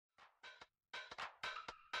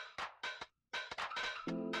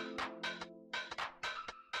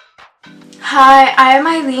Hi, I am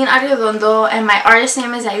Aylin Arredondo and my artist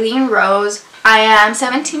name is Aylin Rose. I am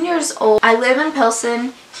 17 years old. I live in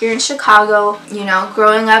Pilsen here in Chicago. You know,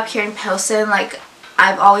 growing up here in Pilsen, like,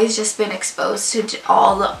 I've always just been exposed to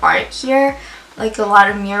all the art here, like a lot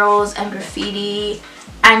of murals and graffiti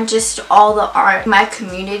and just all the art. My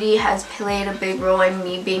community has played a big role in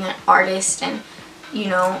me being an artist and, you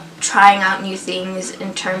know, trying out new things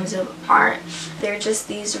in terms of art. They're just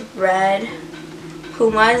these red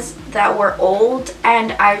Pumas that were old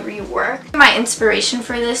and I reworked. My inspiration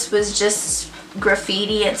for this was just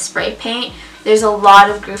graffiti and spray paint. There's a lot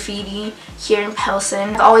of graffiti here in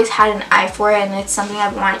Pilsen. I've always had an eye for it and it's something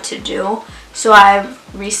I've wanted to do. So I've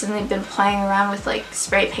recently been playing around with like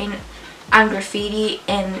spray paint and graffiti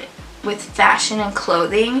and with fashion and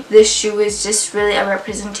clothing. This shoe is just really a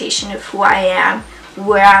representation of who I am,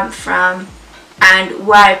 where I'm from, and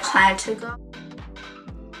where I plan to go.